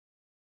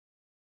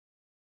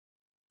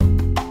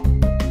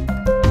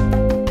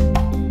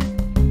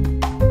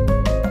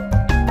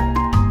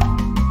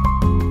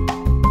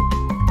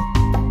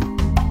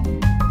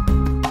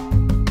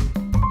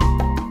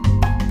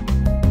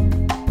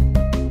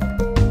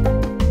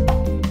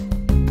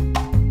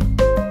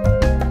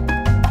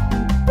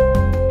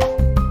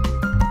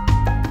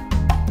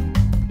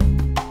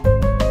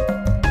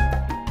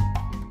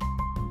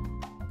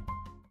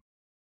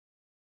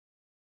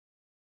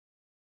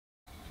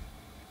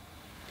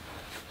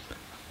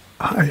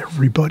Hi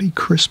everybody,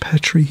 Chris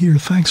Petri here.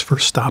 Thanks for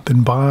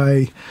stopping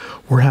by.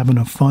 We're having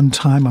a fun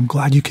time. I'm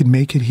glad you could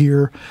make it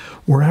here.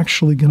 We're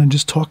actually going to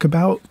just talk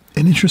about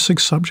an interesting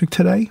subject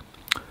today,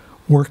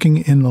 working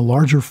in the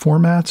larger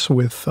formats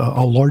with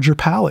a larger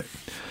palette.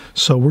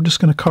 So we're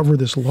just going to cover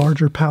this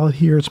larger palette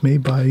here. It's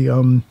made by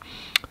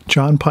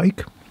John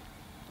Pike.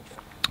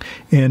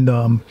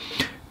 And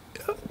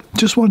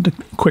just wanted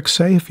to quick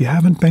say, if you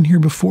haven't been here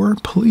before,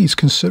 please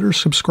consider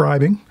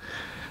subscribing.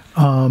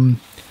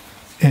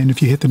 And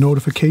if you hit the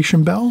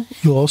notification bell,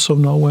 you'll also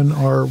know when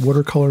our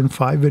Watercolor in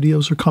 5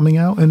 videos are coming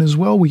out. And as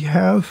well, we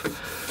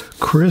have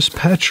Chris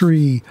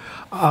Petri.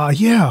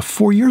 Yeah,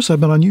 4 years I've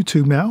been on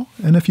YouTube now.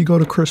 And if you go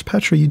to Chris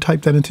Petri, you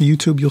type that into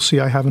YouTube, you'll see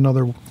I have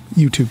another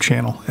YouTube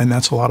channel. And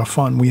that's a lot of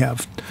fun. We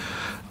have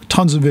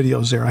tons of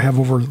videos there. I have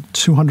over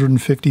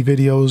 250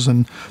 videos.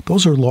 And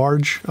those are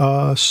large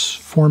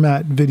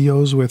format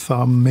videos with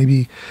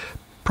maybe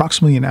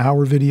approximately an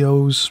hour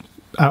videos.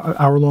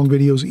 Hour-long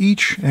videos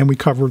each, and we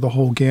cover the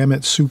whole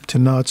gamut, soup to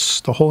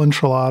nuts, the whole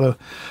enchilada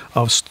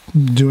of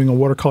doing a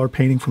watercolor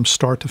painting from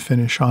start to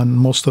finish on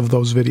most of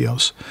those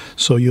videos.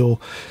 So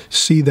you'll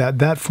see that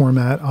that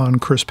format on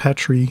Chris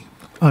Petri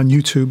on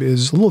YouTube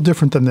is a little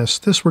different than this.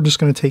 This we're just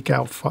going to take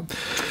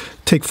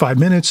 5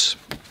 minutes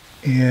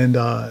and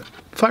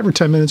 5 or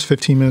 10 minutes,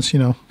 15 minutes, you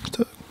know,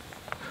 a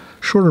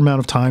shorter amount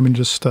of time, and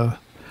just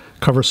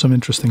cover some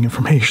interesting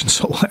information.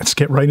 So let's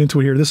get right into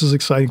it here. This is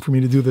exciting for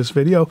me to do this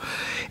video.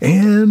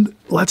 And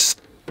let's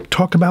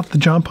talk about the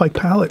John Pike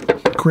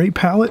palette. Great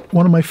palette.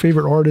 One of my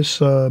favorite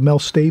artists, Mel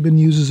Stabin,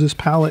 uses this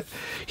palette.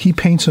 He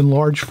paints in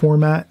large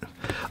format.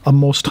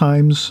 Most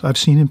times I've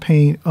seen him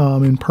paint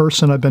in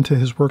person. I've been to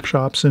his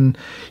workshops, and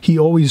he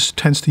always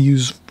tends to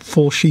use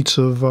full sheets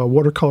of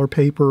watercolor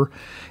paper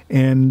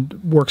and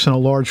works in a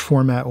large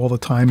format all the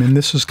time. And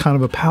this is kind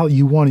of a palette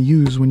you want to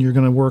use when you're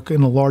going to work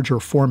in a larger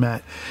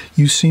format.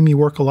 You see me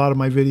work a lot of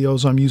my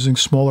videos. I'm using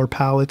smaller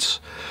palettes,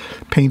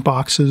 paint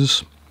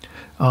boxes,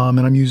 and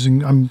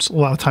I'm a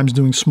lot of times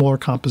doing smaller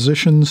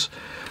compositions.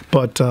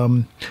 But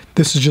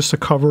this is just a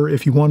cover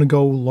if you want to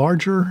go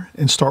larger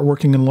and start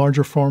working in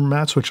larger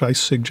formats, which I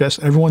suggest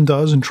everyone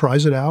does and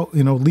tries it out.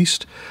 You know, at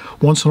least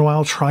once in a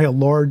while, try a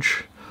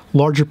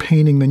larger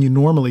painting than you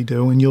normally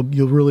do, and you'll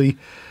really.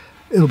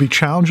 It'll be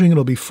challenging,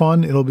 it'll be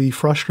fun, it'll be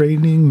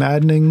frustrating,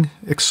 maddening,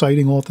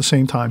 exciting all at the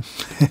same time.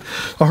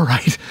 All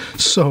right,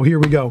 so here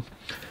we go.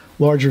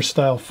 Larger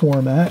style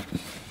format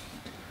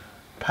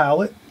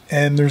palette.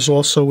 And there's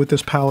also, with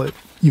this palette,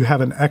 you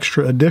have an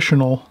extra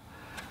additional.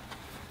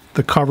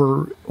 The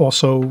cover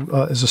also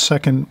is a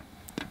second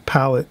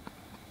palette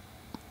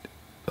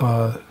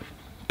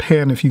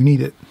pan if you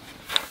need it.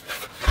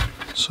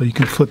 So you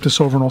can flip this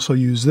over and also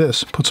use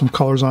this. Put some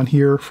colors on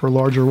here for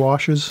larger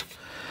washes.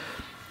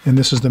 And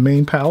this is the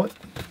main palette.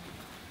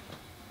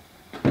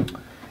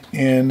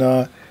 And,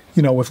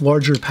 you know, with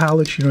larger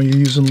palettes, you know, you're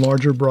using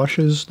larger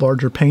brushes,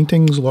 larger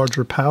paintings,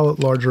 larger palette,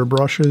 larger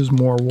brushes,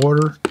 more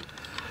water.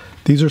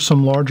 These are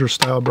some larger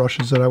style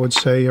brushes that I would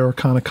say are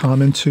kind of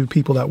common to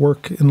people that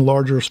work in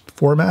larger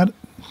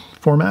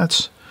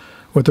formats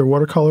with their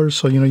watercolors.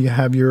 So, you know, you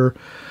have your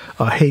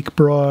Hake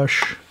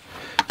brush,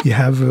 you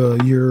have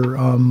your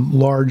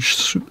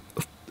large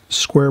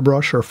square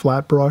brush or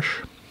flat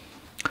brush.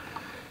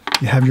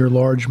 You have your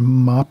large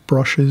mop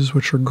brushes,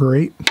 which are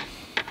great.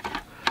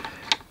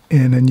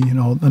 And then, you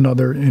know,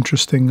 another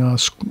interesting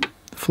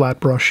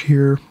flat brush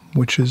here,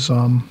 which is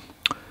a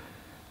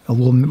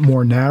little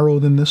more narrow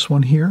than this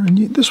one here. And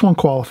this one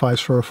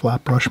qualifies for a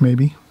flat brush,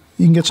 maybe.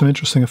 You can get some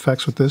interesting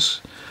effects with this.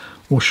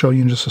 We'll show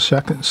you in just a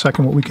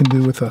second what we can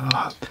do with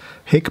a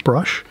Hake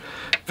brush.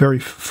 Very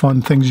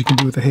fun things you can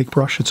do with a Hake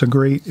brush. It's a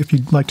great, if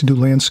you'd like to do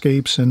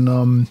landscapes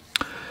and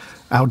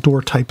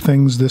outdoor type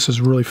things, this is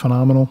really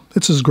phenomenal.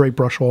 This is a great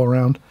brush all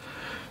around,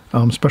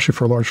 especially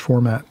for a large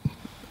format.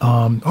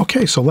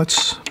 Okay, so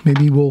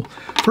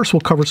first we'll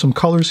cover some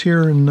colors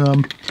here, and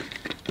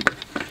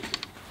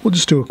we'll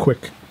just do a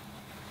quick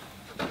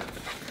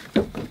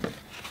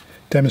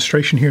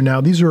demonstration here. Now,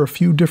 these are a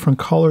few different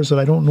colors that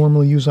I don't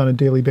normally use on a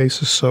daily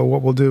basis, so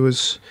what we'll do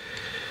is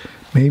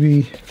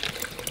maybe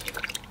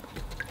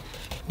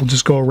we'll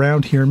just go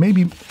around here.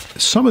 Maybe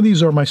some of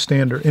these are my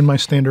standard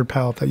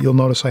palette that you'll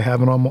notice I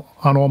have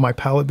on all my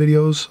palette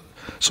videos.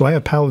 So I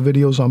have palette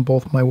videos on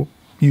both my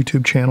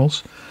YouTube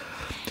channels.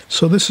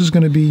 So this is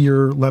going to be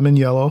your lemon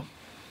yellow.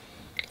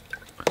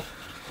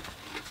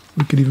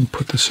 We could even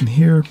put this in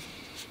here.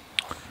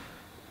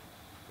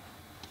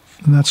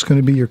 And that's going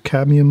to be your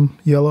cadmium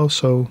yellow.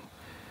 So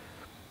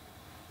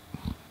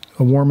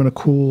a warm and a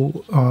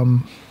cool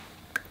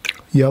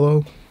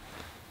yellow.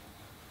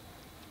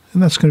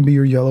 And that's going to be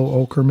your yellow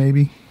ochre,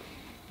 maybe.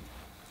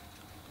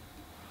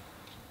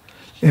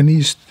 And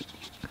these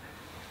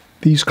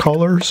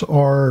colors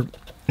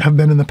have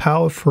been in the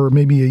palette for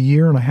maybe a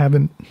year, and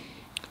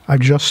I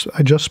just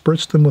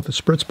spritzed them with a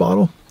spritz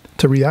bottle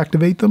to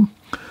reactivate them.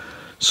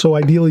 So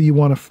ideally, you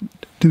want to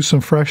do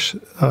some fresh,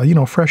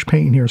 fresh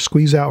paint in here.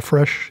 Squeeze out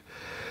fresh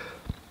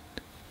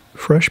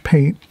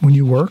paint when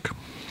you work.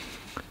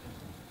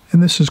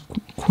 And this is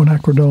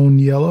quinacridone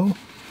yellow,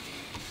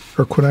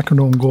 or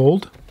quinacridone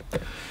gold.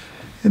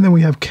 And then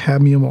we have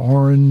cadmium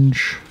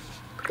orange,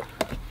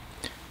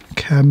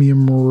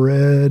 cadmium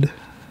red,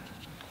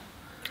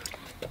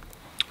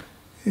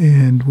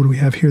 and what do we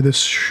have here? This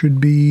should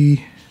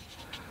be,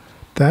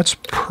 that's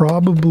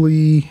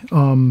probably,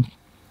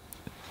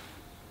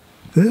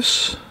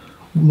 this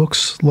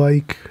looks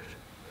like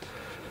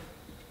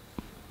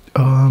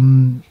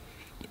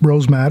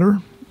rose madder.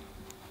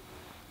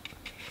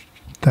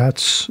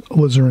 That's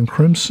alizarin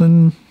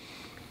crimson.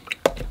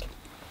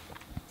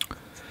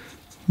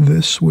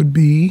 This would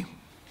be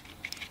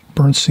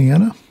burnt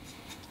sienna,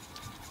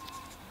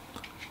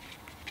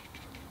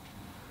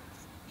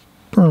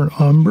 burnt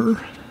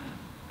umber.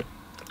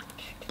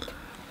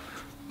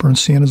 Burnt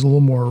sienna is a little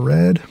more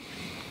red,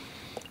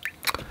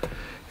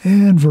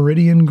 and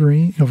viridian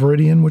green,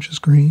 viridian, which is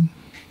green.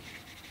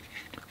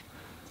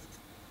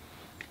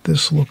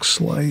 This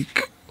looks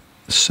like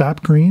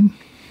sap green.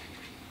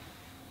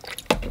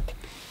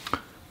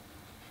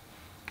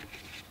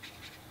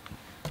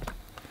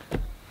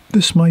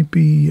 This might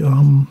be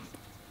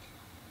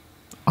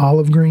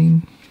olive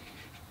green,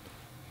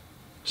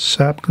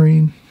 sap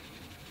green.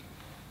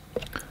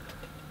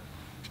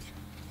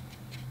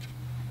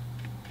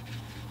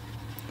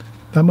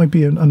 That might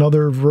be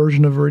another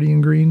version of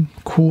viridian green.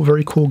 Cool,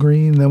 very cool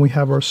green. Then we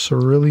have our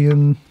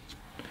cerulean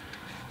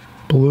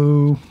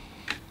blue,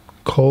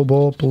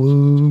 cobalt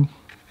blue.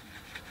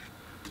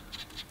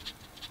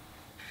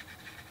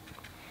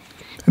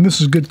 And this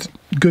is good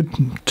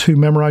to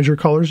memorize your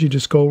colors. You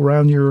just go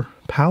around your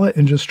palette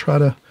and just try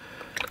to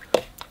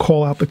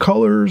call out the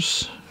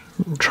colors,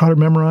 try to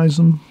memorize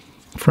them.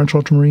 French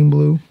ultramarine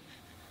blue,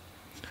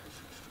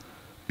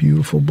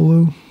 beautiful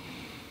blue.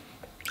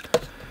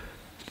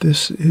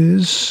 This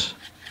is,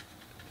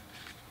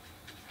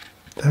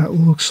 that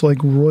looks like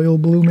royal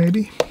blue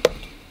maybe.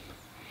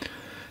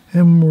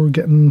 And we're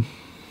getting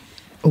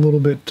a little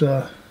bit,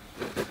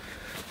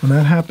 when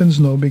that happens,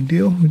 no big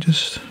deal. We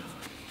just,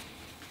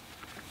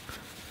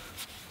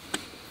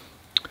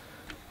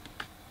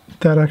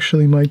 that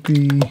actually might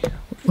be,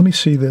 let me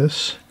see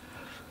this.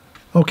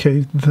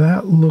 Okay,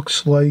 that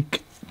looks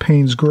like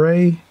Payne's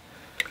Gray,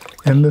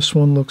 and this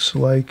one looks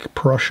like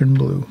Prussian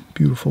blue.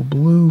 Beautiful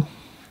blue.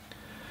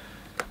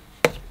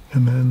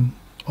 And then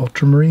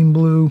ultramarine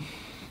blue.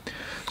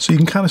 So you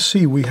can kind of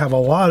see we have a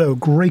lot of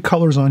great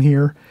colors on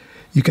here.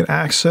 You can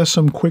access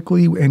them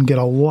quickly and get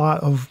a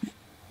lot of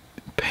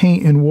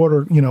paint and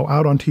water, you know,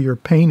 out onto your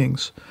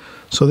paintings.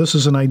 So this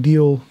is an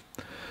ideal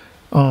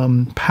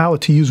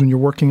palette to use when you're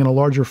working in a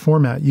larger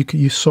format.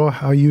 You saw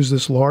how I use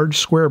this large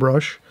square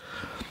brush,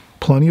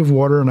 plenty of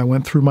water, and I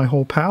went through my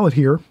whole palette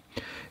here,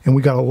 and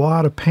we got a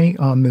lot of paint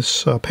on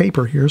this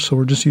paper here, so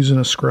we're just using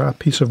a scrap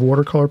piece of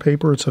watercolor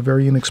paper. It's a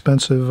very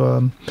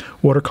inexpensive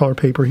watercolor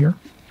paper here.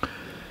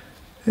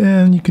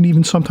 And you can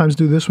even sometimes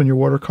do this when you're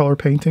watercolor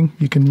painting.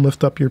 You can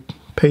lift up your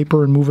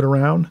paper and move it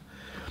around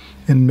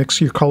and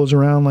mix your colors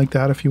around like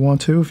that if you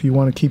want to. If you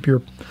want to keep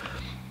your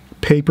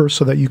paper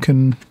so that you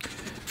can,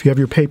 if you have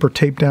your paper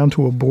taped down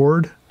to a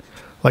board,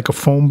 like a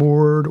foam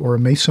board or a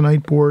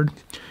masonite board,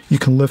 you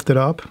can lift it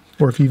up.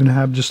 Or if you even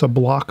have just a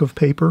block of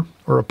paper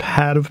or a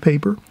pad of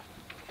paper,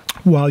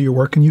 while you're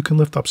working, you can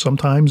lift up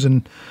sometimes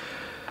and,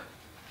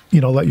 you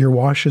know, let your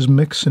washes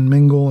mix and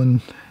mingle.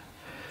 And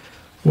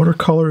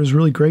watercolor is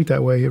really great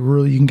that way. It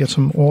really, you can get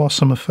some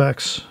awesome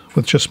effects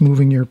with just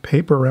moving your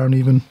paper around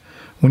even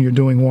when you're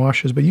doing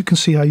washes. But you can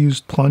see I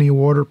used plenty of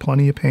water,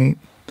 plenty of paint.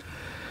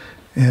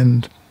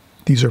 And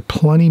these are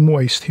plenty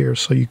moist here,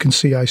 so you can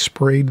see I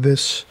sprayed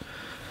this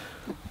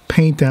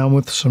paint down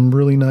with some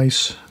really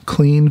nice,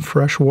 clean,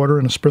 fresh water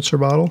in a spritzer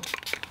bottle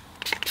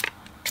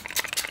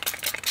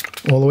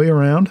all the way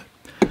around.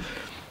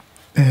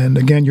 And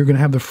again, you're going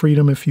to have the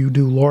freedom if you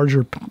do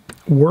larger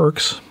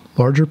works,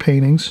 larger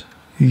paintings.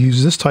 You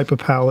use this type of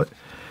palette,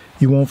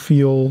 you won't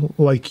feel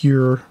like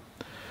you're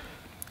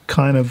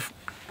kind of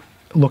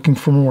looking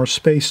for more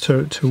space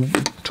to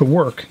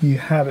work. You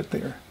have it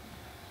there.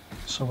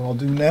 So what I'll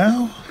do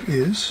now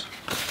is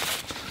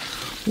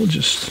we'll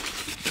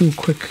just do a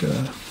quick,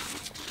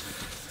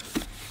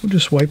 we'll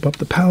just wipe up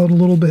the palette a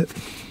little bit.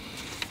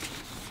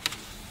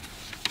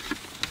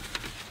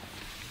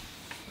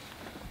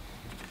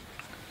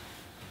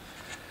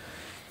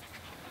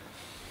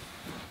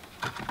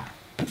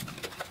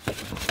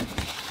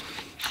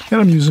 And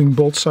I'm using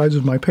both sides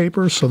of my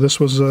paper, so this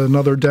was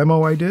another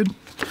demo I did.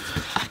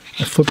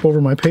 I flip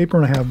over my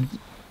paper and I have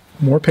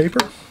more paper.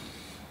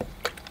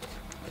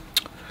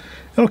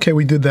 Okay,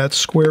 we did that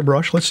square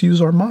brush. Let's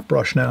use our mop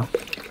brush now.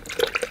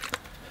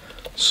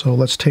 So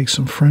let's take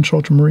some French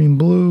ultramarine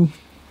blue,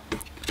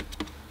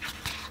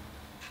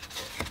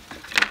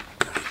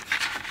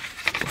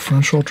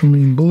 French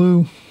ultramarine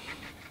blue,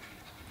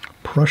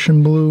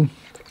 Prussian blue,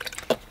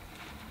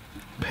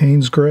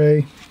 Payne's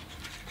Gray,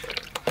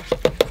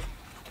 a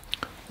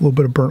little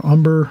bit of burnt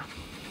umber.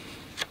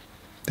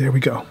 There we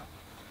go.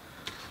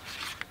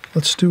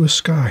 Let's do a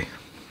sky.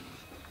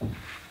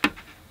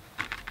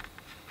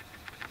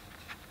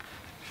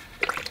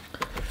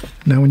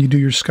 Now when you do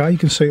your sky, you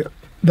can say,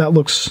 that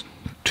looks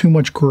too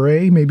much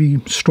gray,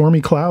 maybe stormy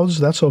clouds,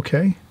 that's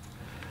okay.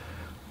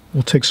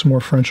 We'll take some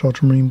more French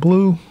ultramarine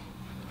blue,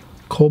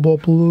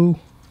 cobalt blue,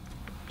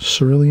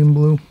 cerulean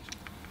blue,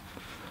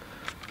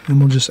 and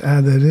we'll just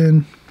add that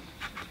in.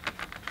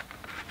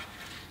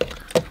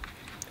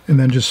 And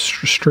then just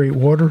straight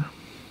water.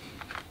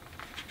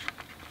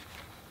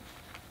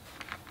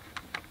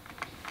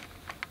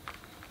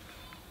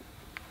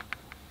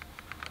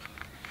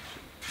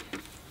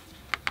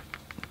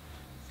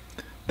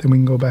 Then we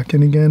can go back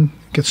in again,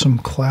 get some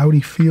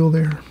cloudy feel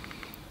there.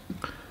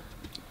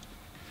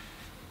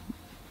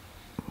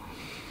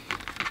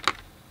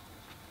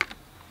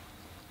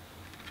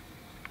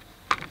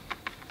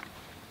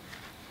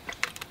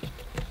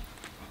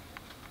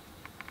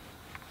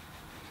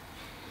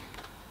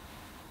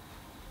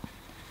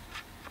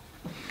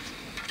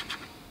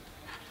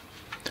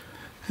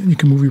 And you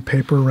can move your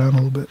paper around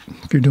a little bit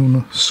if you're doing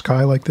a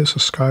sky like this, a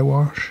sky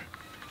wash.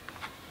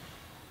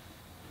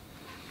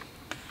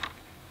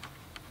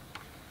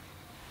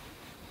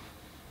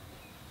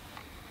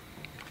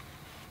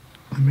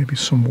 And maybe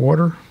some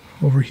water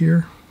over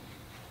here.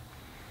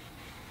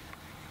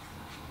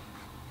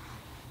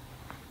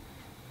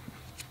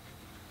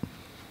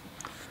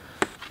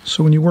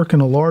 So when you work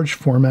in a large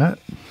format,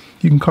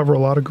 you can cover a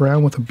lot of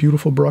ground with a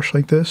beautiful brush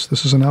like this.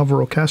 This is an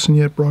Alvaro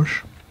Castanet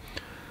brush,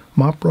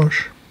 mop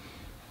brush.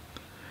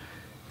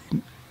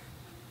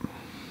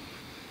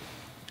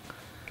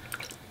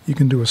 You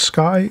can do a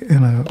sky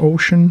and an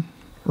ocean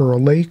or a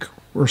lake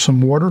or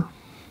some water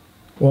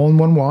all in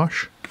one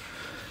wash.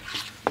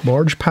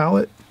 Large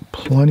palette,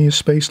 plenty of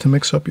space to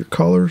mix up your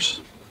colors.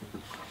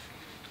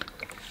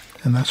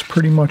 And that's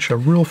pretty much a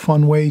real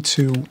fun way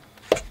to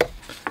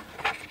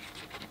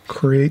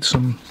create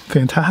some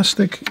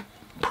fantastic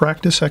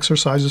practice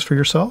exercises for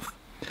yourself.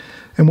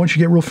 And once you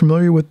get real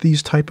familiar with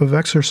these type of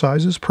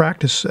exercises,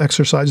 practice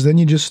exercises, then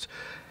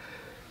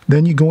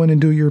you go in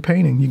and do your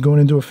painting. You go in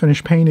and do a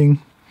finished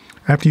painting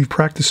after you've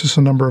practiced this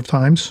a number of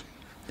times,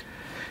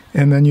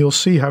 and then you'll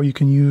see how you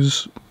can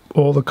use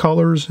all the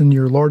colors in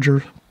your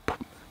larger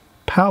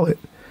palette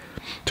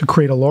to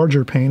create a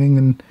larger painting.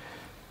 And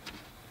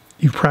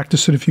you've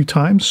practiced it a few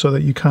times so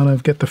that you kind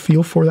of get the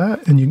feel for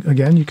that. And you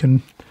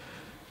can,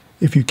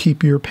 if you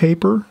keep your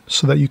paper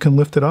so that you can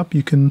lift it up,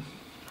 you can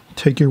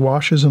take your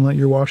washes and let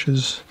your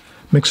washes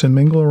mix and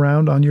mingle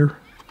around on your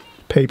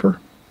paper.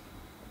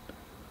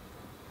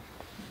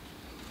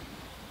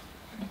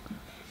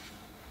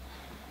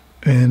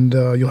 And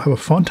you'll have a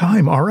fun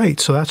time. All right,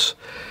 so that's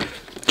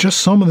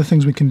just some of the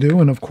things we can do.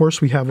 And of course,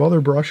 we have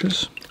other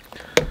brushes.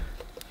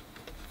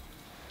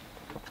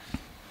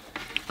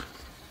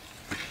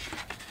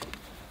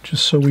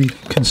 Just so we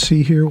can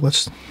see here,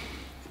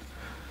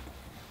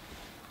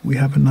 we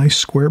have a nice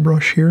square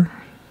brush here.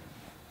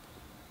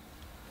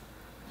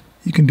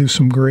 You can do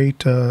some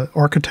great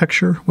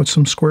architecture with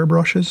some square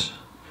brushes.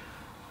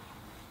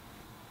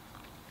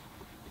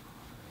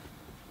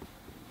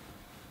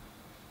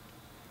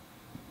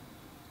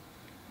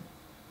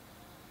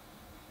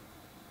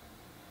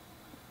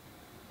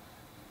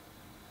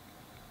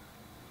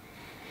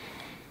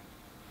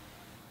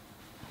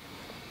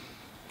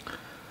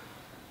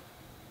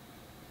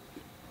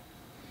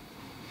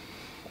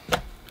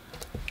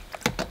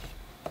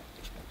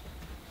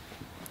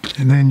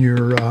 And then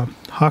your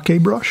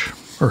hake brush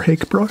or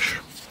hake brush,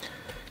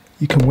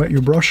 you can wet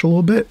your brush a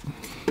little bit,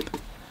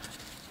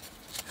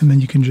 and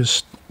then you can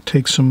just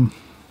take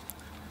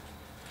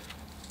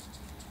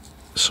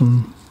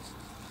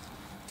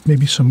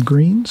maybe some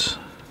greens,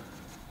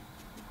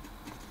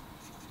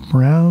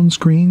 browns,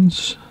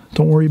 greens.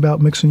 Don't worry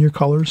about mixing your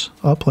colors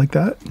up like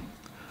that.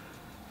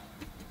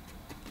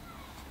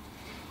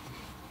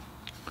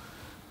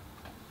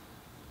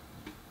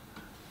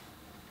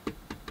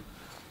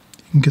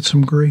 You can get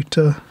some great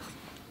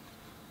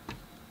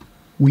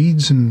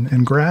weeds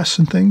and grass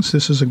and things.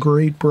 This is a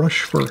great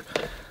brush for,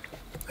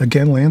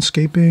 again,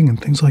 landscaping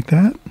and things like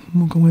that.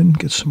 We'll go in and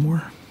get some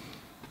more.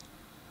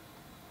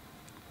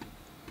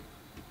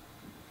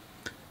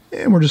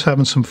 And we're just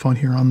having some fun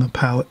here on the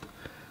palette.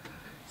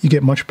 You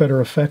get much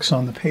better effects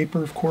on the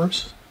paper, of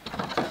course.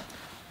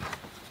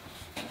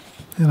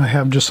 And I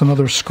have just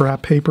another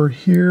scrap paper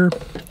here.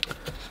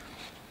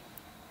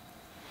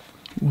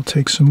 We'll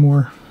take some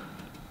more.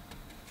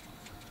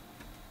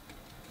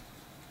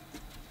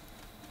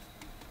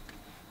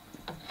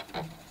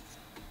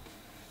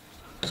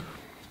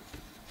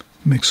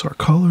 Mix our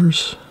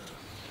colors.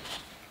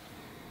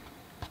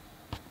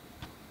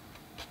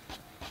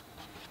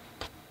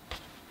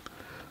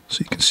 So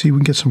you can see we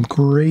can get some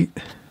great,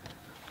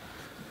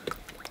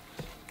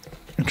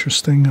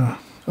 interesting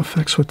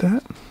effects with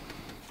that.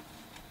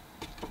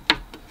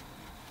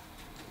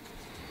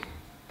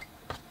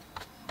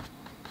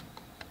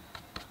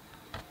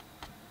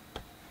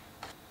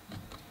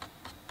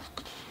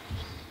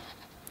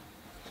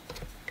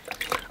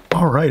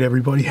 All right,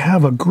 everybody,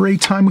 have a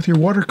great time with your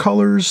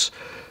watercolors.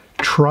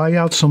 Try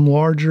out some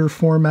larger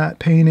format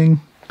painting.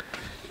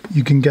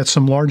 You can get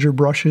some larger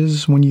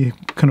brushes when you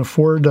can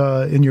afford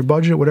in your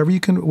budget,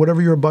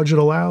 whatever your budget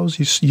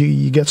allows.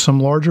 You get some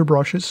larger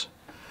brushes,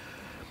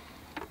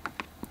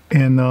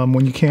 and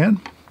when you can.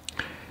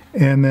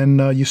 And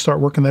then you start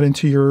working that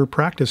into your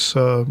practice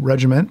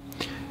regiment.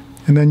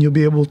 And then you'll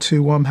be able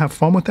to have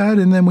fun with that.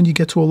 And then when you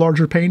get to a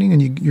larger painting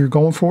and you're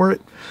going for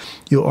it,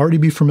 you'll already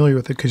be familiar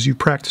with it because you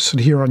practiced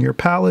it here on your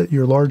palette,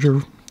 your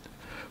larger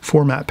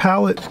format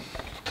palette.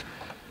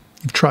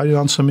 You've tried it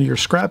on some of your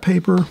scrap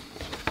paper.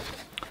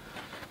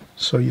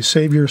 So you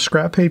save your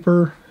scrap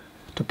paper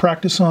to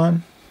practice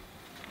on.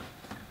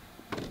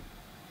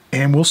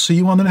 And we'll see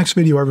you on the next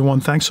video, everyone.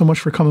 Thanks so much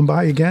for coming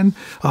by again.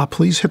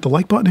 Please hit the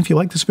like button if you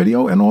like this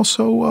video. And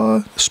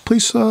also,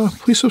 please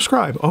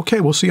subscribe. Okay,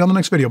 we'll see you on the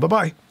next video.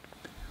 Bye-bye.